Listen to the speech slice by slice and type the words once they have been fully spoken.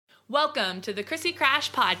Welcome to the Chrissy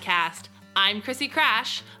Crash Podcast. I'm Chrissy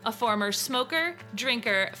Crash, a former smoker,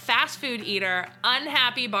 drinker, fast food eater,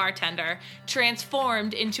 unhappy bartender,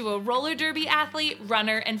 transformed into a roller derby athlete,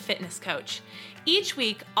 runner, and fitness coach. Each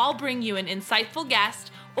week, I'll bring you an insightful guest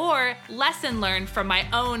or lesson learned from my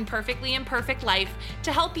own perfectly imperfect life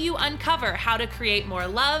to help you uncover how to create more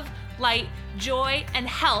love, light, joy, and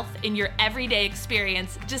health in your everyday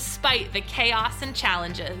experience despite the chaos and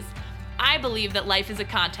challenges. I believe that life is a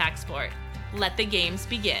contact sport. Let the games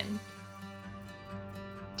begin.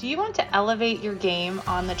 Do you want to elevate your game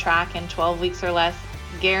on the track in 12 weeks or less,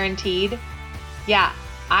 guaranteed? Yeah,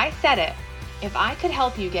 I said it. If I could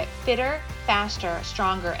help you get fitter, faster,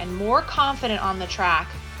 stronger, and more confident on the track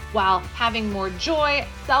while having more joy,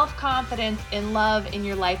 self-confidence, and love in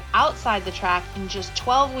your life outside the track in just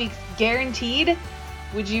 12 weeks, guaranteed,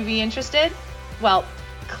 would you be interested? Well,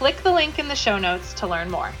 click the link in the show notes to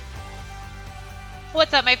learn more.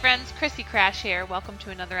 What's up, my friends? Chrissy Crash here. Welcome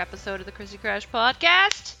to another episode of the Chrissy Crash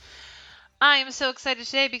Podcast. I am so excited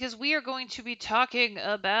today because we are going to be talking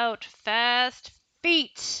about fast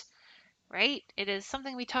feet, right? It is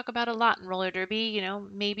something we talk about a lot in roller derby. You know,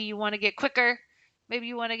 maybe you want to get quicker. Maybe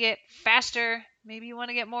you want to get faster. Maybe you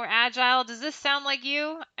want to get more agile. Does this sound like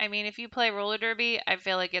you? I mean, if you play roller derby, I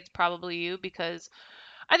feel like it's probably you because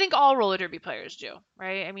I think all roller derby players do,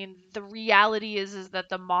 right? I mean, the reality is that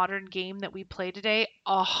the modern game that we play today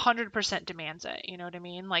 100% demands it. You know what I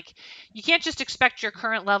mean? Like, you can't just expect your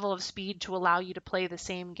current level of speed to allow you to play the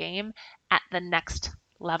same game at the next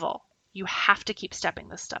level. You have to keep stepping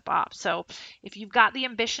this step up. So if you've got the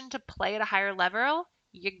ambition to play at a higher level,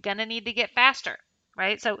 you're going to need to get faster,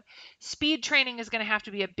 right? So speed training is going to have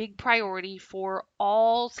to be a big priority for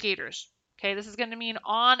all skaters. Okay, this is going to mean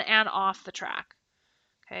on and off the track.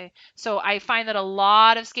 Okay, so I find that a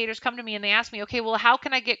lot of skaters come to me and they ask me, okay, well, how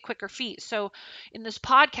can I get quicker feet? So in this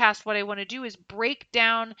podcast, what I want to do is break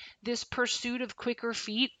down this pursuit of quicker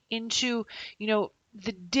feet into,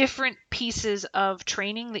 the different pieces of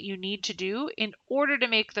training that you need to do in order to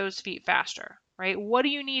make those feet faster, right? What do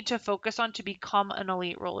you need to focus on to become an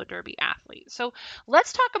elite roller derby athlete? So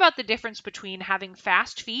let's talk about the difference between having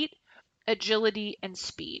fast feet, agility, and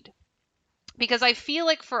speed. Because I feel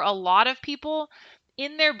like for a lot of people,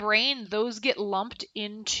 in their brain, those get lumped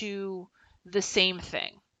into the same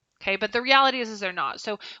thing. Okay, but the reality is they're not.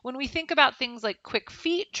 So when we think about things like quick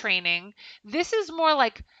feet training, this is more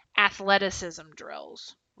like athleticism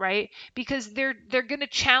drills, right? Because they're going to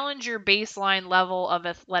challenge your baseline level of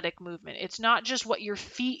athletic movement. It's not just what your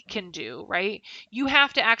feet can do, right? You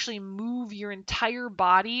have to actually move your entire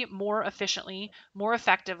body more efficiently, more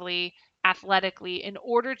effectively, athletically in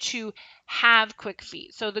order to have quick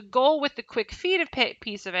feet. So the goal with the quick feet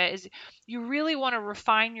piece of it is you really want to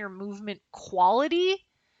refine your movement quality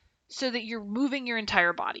so that you're moving your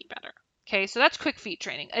entire body better. Okay, so that's quick feet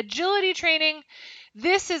training. Agility training,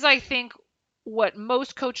 this is, I think, what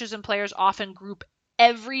most coaches and players often group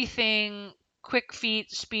everything quick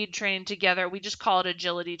feet, speed training together. We just call it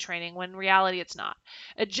agility training when in reality it's not.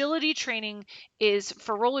 Agility training is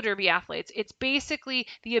for roller derby athletes. It's basically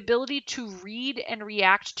the ability to read and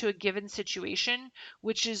react to a given situation,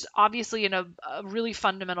 which is obviously a really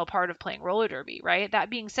fundamental part of playing roller derby, right?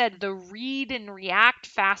 That being said, the read and react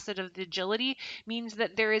facet of the agility means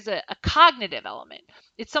that there is a cognitive element.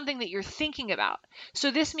 It's something that you're thinking about.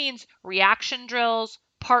 So this means reaction drills,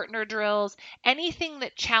 partner drills, anything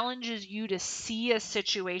that challenges you to see a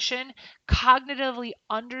situation, cognitively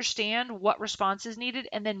understand what response is needed,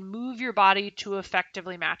 and then move your body to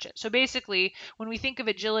effectively match it. So basically, when we think of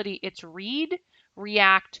agility, it's read,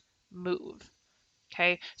 react, move.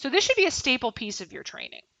 Okay, so this should be a staple piece of your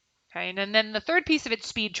training. Okay, and then the third piece of it's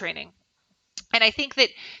speed training. And I think that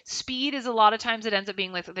speed is a lot of times it ends up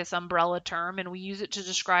being like this umbrella term, and we use it to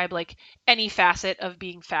describe like any facet of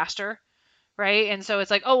being faster. Right. And so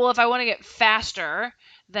it's like, oh, well, if I want to get faster,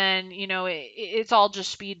 then, it's all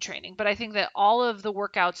just speed training. But I think that all of the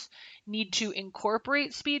workouts need to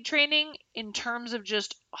incorporate speed training in terms of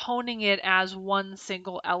just honing it as one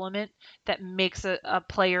single element that makes a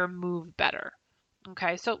player move better.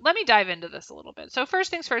 Okay, so let me dive into this a little bit. So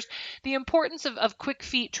first things first, the importance of quick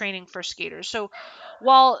feet training for skaters. So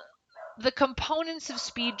while the components of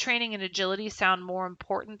speed training and agility sound more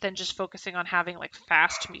important than just focusing on having like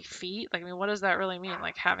fast feet. Like, I mean, what does that really mean?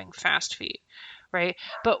 Like having fast feet, right?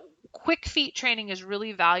 But quick feet training is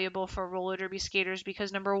really valuable for roller derby skaters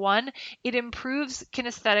because number one, it improves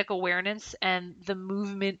kinesthetic awareness and the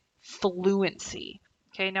movement fluency.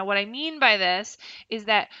 Okay. Now what I mean by this is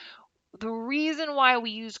that the reason why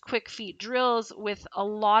we use quick feet drills with a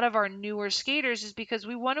lot of our newer skaters is because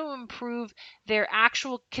we want to improve their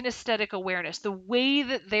actual kinesthetic awareness, the way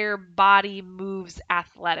that their body moves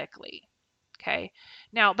athletically. Okay.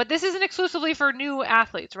 Now, but this isn't exclusively for new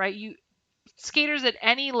athletes, right? Skaters at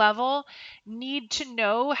any level need to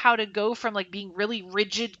know how to go from like being really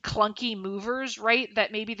rigid, clunky movers, right?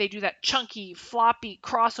 That maybe they do that chunky, floppy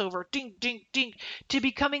crossover, ding, ding, ding, to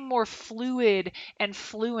becoming more fluid and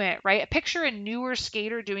fluent, right? Picture a newer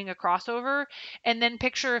skater doing a crossover, and then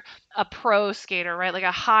picture a pro skater, right? Like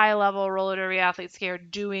a high level roller derby athlete skater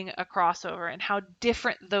doing a crossover, and how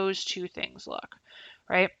different those two things look,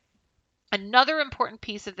 right? Another important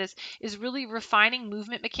piece of this is really refining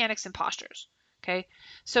movement mechanics and postures. Okay,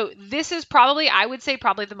 so this is probably, I would say,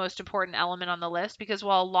 probably the most important element on the list, because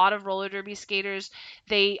while a lot of roller derby skaters,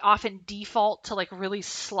 they often default to like really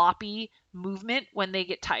sloppy movement when they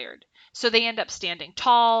get tired. So they end up standing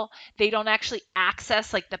tall. They don't actually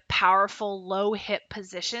access like the powerful low hip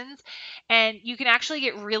positions, and you can actually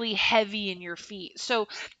get really heavy in your feet. So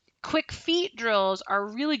quick feet drills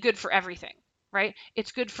are really good for everything, right?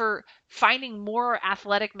 It's good for finding more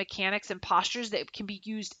athletic mechanics and postures that can be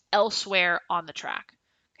used elsewhere on the track.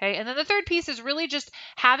 Okay. And then the third piece is really just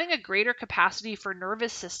having a greater capacity for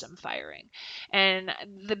nervous system firing. And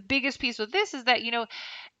the biggest piece with this is that,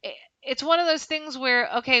 it's one of those things where,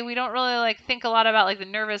 okay, we don't really like think a lot about like the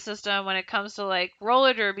nervous system when it comes to like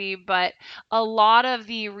roller derby, but a lot of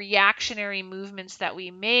the reactionary movements that we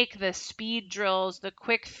make, the speed drills, the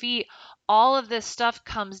quick feet, all of this stuff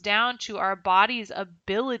comes down to our body's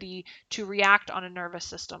ability to react on a nervous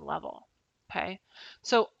system level. Okay.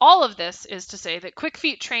 So all of this is to say that quick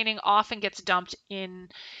feet training often gets dumped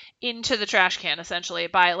into the trash can, essentially,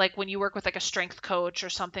 by like when you work with like a strength coach or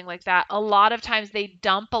something like that. A lot of times they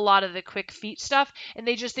dump a lot of the quick feet stuff, and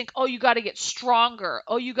they just think, oh, you got to get stronger.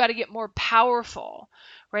 Oh, you got to get more powerful,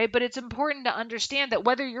 right? But it's important to understand that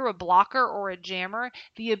whether you're a blocker or a jammer,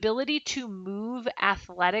 the ability to move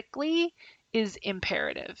athletically is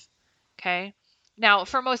imperative. Okay. Now,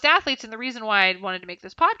 for most athletes, and the reason why I wanted to make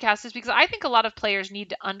this podcast is because I think a lot of players need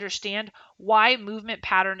to understand why movement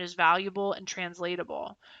pattern is valuable and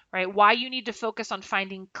translatable, right? Why you need to focus on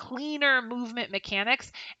finding cleaner movement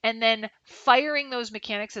mechanics and then firing those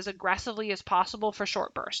mechanics as aggressively as possible for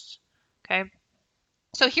short bursts, okay?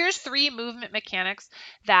 So here's 3 movement mechanics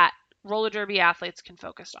that roller derby athletes can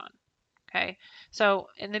focus on. Okay, so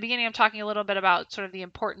in the beginning, I'm talking a little bit about sort of the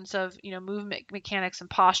importance of, movement mechanics and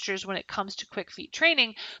postures when it comes to quick feet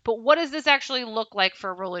training. But what does this actually look like for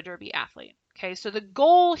a roller derby athlete? Okay, so the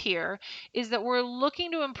goal here is that we're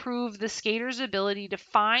looking to improve the skater's ability to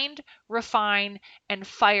find, refine, and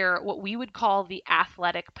fire what we would call the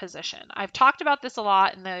athletic position. I've talked about this a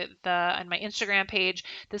lot in on my Instagram page,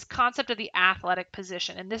 this concept of the athletic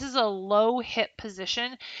position. And this is a low hip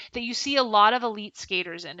position that you see a lot of elite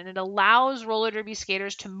skaters in, and it allows roller derby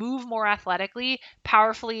skaters to move more athletically,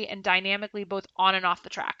 powerfully, and dynamically both on and off the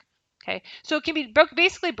track. Okay, so it can be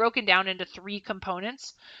basically broken down into 3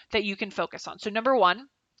 components that you can focus on. So number 1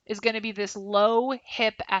 is going to be this low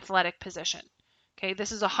hip athletic position. Okay,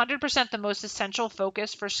 this is 100% the most essential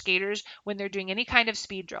focus for skaters when they're doing any kind of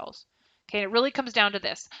speed drills. Okay, it really comes down to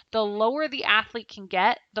this. The lower the athlete can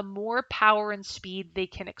get, the more power and speed they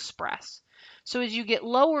can express. So as you get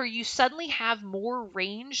lower, you suddenly have more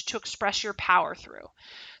range to express your power through.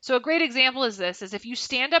 So a great example is this, is if you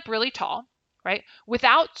stand up really tall, right,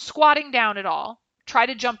 without squatting down at all, try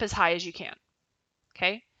to jump as high as you can.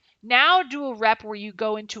 Okay, now do a rep where you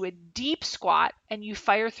go into a deep squat and you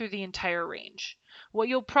fire through the entire range. What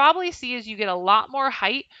you'll probably see is you get a lot more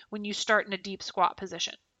height when you start in a deep squat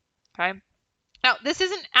position. Okay. Now, this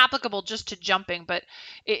isn't applicable just to jumping, but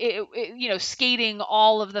skating,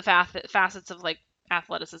 all of the facets of like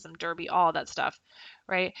athleticism, derby, all that stuff,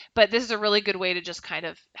 right? But this is a really good way to just kind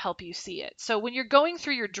of help you see it. So when you're going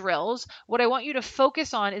through your drills, what I want you to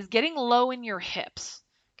focus on is getting low in your hips.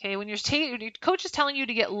 Okay, when your coach is telling you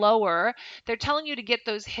to get lower, they're telling you to get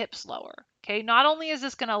those hips lower. Okay, not only is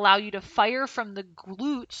this going to allow you to fire from the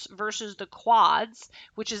glutes versus the quads,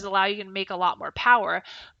 which is allow you to make a lot more power,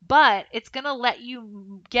 but it's going to let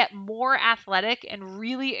you get more athletic and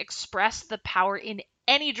really express the power in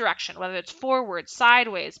any direction, whether it's forward,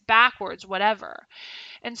 sideways, backwards, whatever.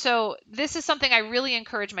 And so this is something I really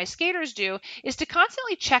encourage my skaters do, is to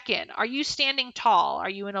constantly check in. Are you standing tall? Are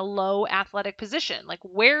you in a low athletic position? Like,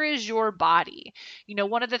 where is your body?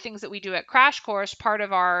 One of the things that we do at Crash Course, part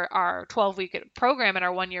of our 12-week program and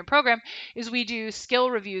our 1-year program, is we do skill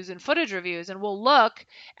reviews and footage reviews, and we'll look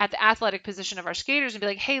at the athletic position of our skaters and be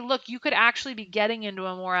like, hey, look, you could actually be getting into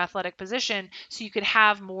a more athletic position so you could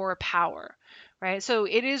have more power. right? So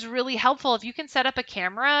it is really helpful if you can set up a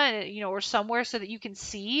camera, or somewhere so that you can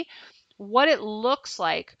see what it looks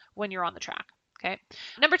like when you're on the track. Okay.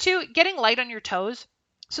 Number 2, getting light on your toes.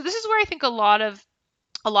 So this is where I think a lot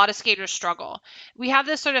of skaters struggle. We have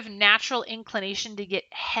this sort of natural inclination to get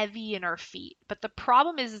heavy in our feet, but the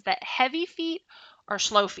problem is that heavy feet are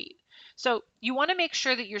slow feet. So you want to make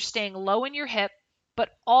sure that you're staying low in your hip, but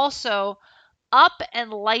also up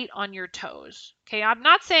and light on your toes. Okay, I'm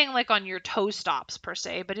not saying like on your toe stops per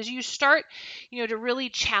se, but as you start, to really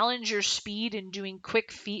challenge your speed in doing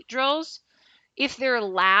quick feet drills, if they're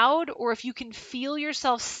loud or if you can feel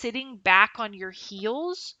yourself sitting back on your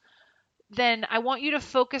heels, then I want you to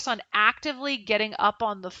focus on actively getting up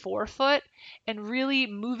on the forefoot and really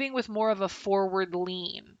moving with more of a forward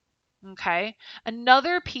lean. Okay.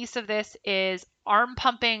 Another piece of this is arm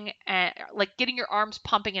pumping and like getting your arms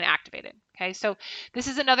pumping and activated. Okay. So this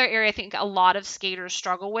is another area I think a lot of skaters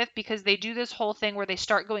struggle with because they do this whole thing where they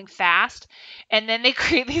start going fast and then they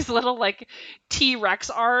create these little like T-Rex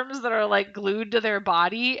arms that are like glued to their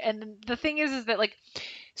body. And the thing is that like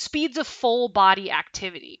speed's a full body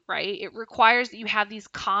activity, right? It requires that you have these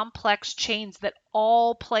complex chains that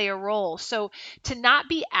all play a role. So to not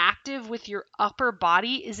be active with your upper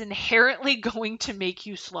body is inherently going to make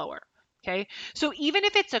you slower. Okay. So even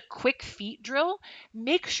if it's a quick feet drill,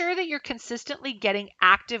 make sure that you're consistently getting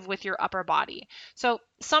active with your upper body. So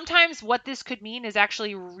sometimes what this could mean is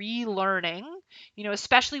actually relearning,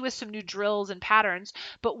 especially with some new drills and patterns.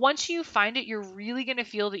 But once you find it, you're really going to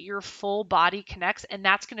feel that your full body connects, and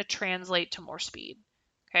that's going to translate to more speed.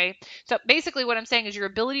 Okay. So basically what I'm saying is your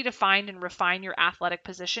ability to find and refine your athletic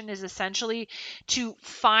position is essentially to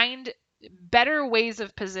find better ways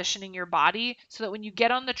of positioning your body so that when you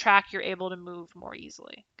get on the track, you're able to move more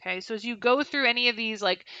easily. Okay. So as you go through any of these,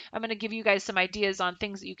 like I'm going to give you guys some ideas on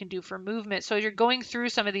things that you can do for movement. So as you're going through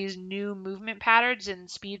some of these new movement patterns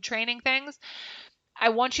and speed training things, I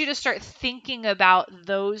want you to start thinking about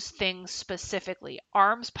those things specifically.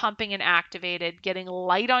 Arms pumping and activated, getting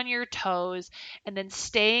light on your toes, and then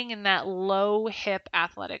staying in that low hip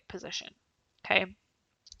athletic position. Okay.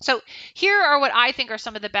 So here are what I think are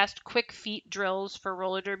some of the best quick feet drills for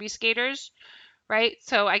roller derby skaters, right?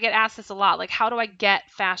 So I get asked this a lot, like how do I get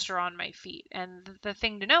faster on my feet? And the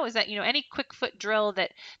thing to know is that, any quick foot drill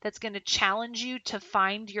that's going to challenge you to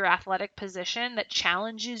find your athletic position, that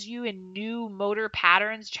challenges you in new motor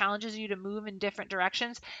patterns, challenges you to move in different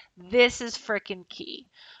directions, this is freaking key.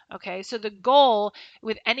 Okay, so the goal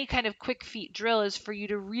with any kind of quick feet drill is for you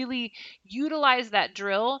to really utilize that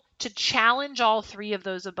drill to challenge all 3 of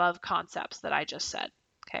those above concepts that I just said.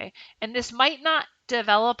 Okay, and this might not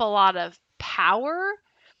develop a lot of power,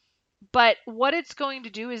 but what it's going to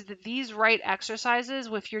do is that these right exercises,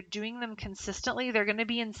 if you're doing them consistently, they're going to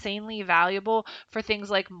be insanely valuable for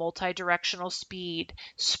things like multi-directional speed,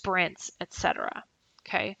 sprints, etc.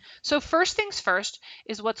 Okay, so first things first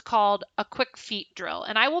is what's called a quick feet drill,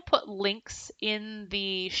 and I will put links in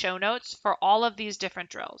the show notes for all of these different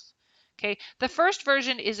drills. Okay, the first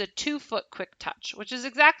version is a 2-foot quick touch, which is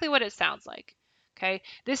exactly what it sounds like. Okay,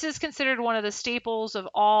 this is considered one of the staples of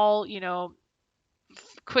all,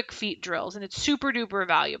 quick feet drills, and it's super duper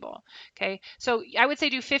valuable. Okay, so I would say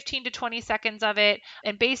do 15 to 20 seconds of it,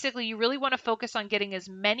 and basically you really want to focus on getting as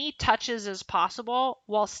many touches as possible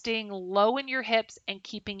while staying low in your hips and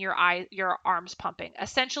keeping your arms pumping.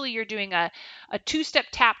 Essentially, you're doing a 2-step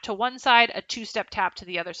tap to one side, a 2-step tap to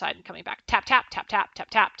the other side, and coming back. Tap tap tap tap tap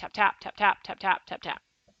tap tap tap tap tap tap tap tap tap.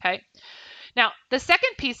 Okay. Now, the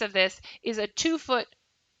second piece of this is a 2-foot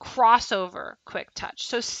crossover quick touch.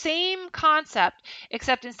 So same concept,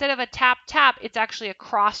 except instead of a tap tap, it's actually a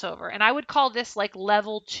crossover. And I would call this like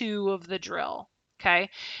level 2 of the drill. Okay.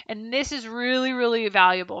 And this is really, really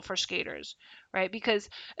valuable for skaters, right? Because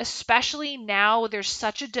especially now there's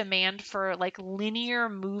such a demand for like linear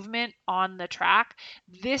movement on the track.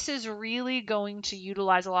 This is really going to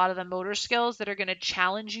utilize a lot of the motor skills that are going to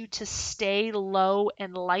challenge you to stay low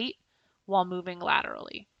and light while moving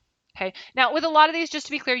laterally. Okay. Now, with a lot of these, just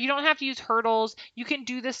to be clear, you don't have to use hurdles. You can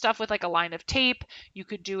do this stuff with like a line of tape. You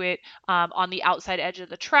could do it on the outside edge of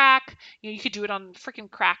the track. You could do it on freaking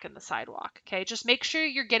crack in the sidewalk. Okay. Just make sure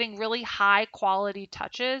you're getting really high quality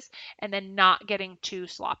touches and then not getting too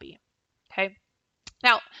sloppy. Okay.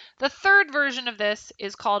 Now, the third version of this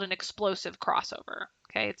is called an explosive crossover.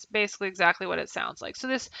 Okay, it's basically exactly what it sounds like. So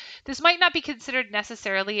this might not be considered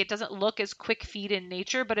necessarily, it doesn't look as quick feet in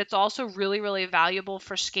nature, but it's also really, really valuable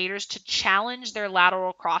for skaters to challenge their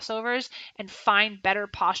lateral crossovers and find better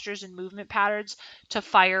postures and movement patterns to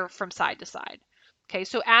fire from side to side. Okay,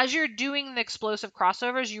 so as you're doing the explosive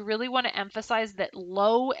crossovers, you really want to emphasize that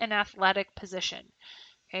low and athletic position.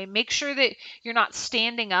 Okay, make sure that you're not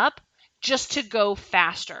standing up just to go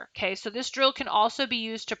faster. Okay, so this drill can also be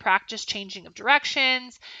used to practice changing of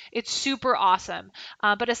directions. It's super awesome.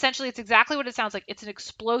 But essentially, it's exactly what it sounds like. It's an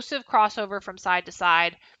explosive crossover from side to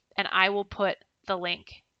side, and I will put the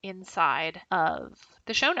link inside of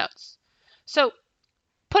the show notes. So,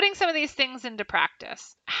 putting some of these things into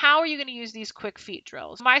practice. How are you going to use these quick feet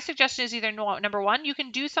drills? My suggestion is either number one, you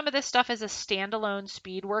can do some of this stuff as a standalone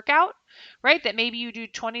speed workout, right? That maybe you do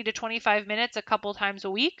 20 to 25 minutes a couple times a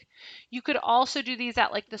week. You could also do these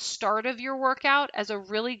at like the start of your workout as a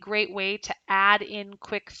really great way to add in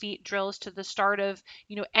quick feet drills to the start of,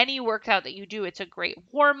 any workout that you do. It's a great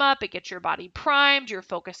warm up. It gets your body primed. You're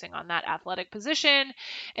focusing on that athletic position.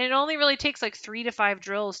 And it only really takes like 3 to 5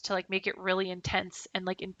 drills to like make it really intense and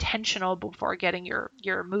like intentional before getting your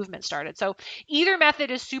movement started. So either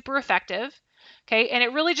method is super effective. Okay. And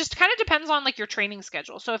it really just kind of depends on like your training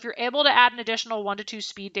schedule. So if you're able to add an additional 1 to 2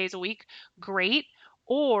 speed days a week, great.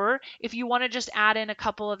 Or if you want to just add in a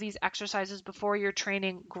couple of these exercises before your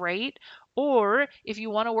training, great. Or if you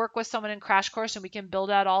want to work with someone in Crash Course and we can build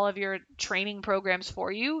out all of your training programs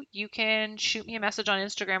for you, you can shoot me a message on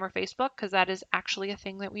Instagram or Facebook, because that is actually a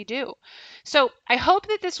thing that we do. So I hope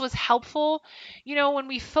that this was helpful. When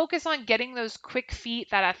we focus on getting those quick feet,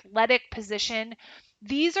 that athletic position,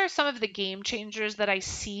 these are some of the game changers that I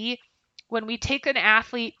see when we take an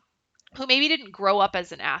athlete who maybe didn't grow up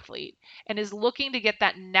as an athlete and is looking to get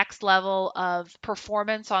that next level of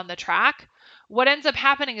performance on the track. What ends up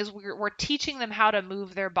happening is we're teaching them how to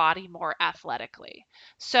move their body more athletically.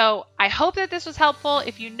 So I hope that this was helpful.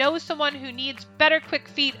 If you know someone who needs better quick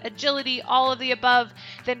feet, agility, all of the above,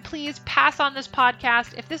 then please pass on this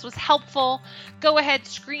podcast. If this was helpful, go ahead,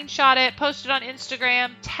 screenshot it, post it on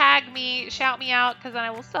Instagram, tag me, shout me out, because then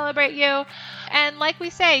I will celebrate you. And like we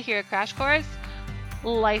say here at Crash Course,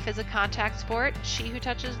 life is a contact sport. She who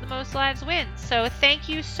touches the most lives wins. So thank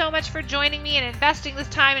you so much for joining me and investing this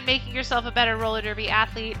time in making yourself a better roller derby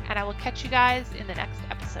athlete. And I will catch you guys in the next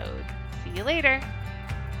episode. See you later.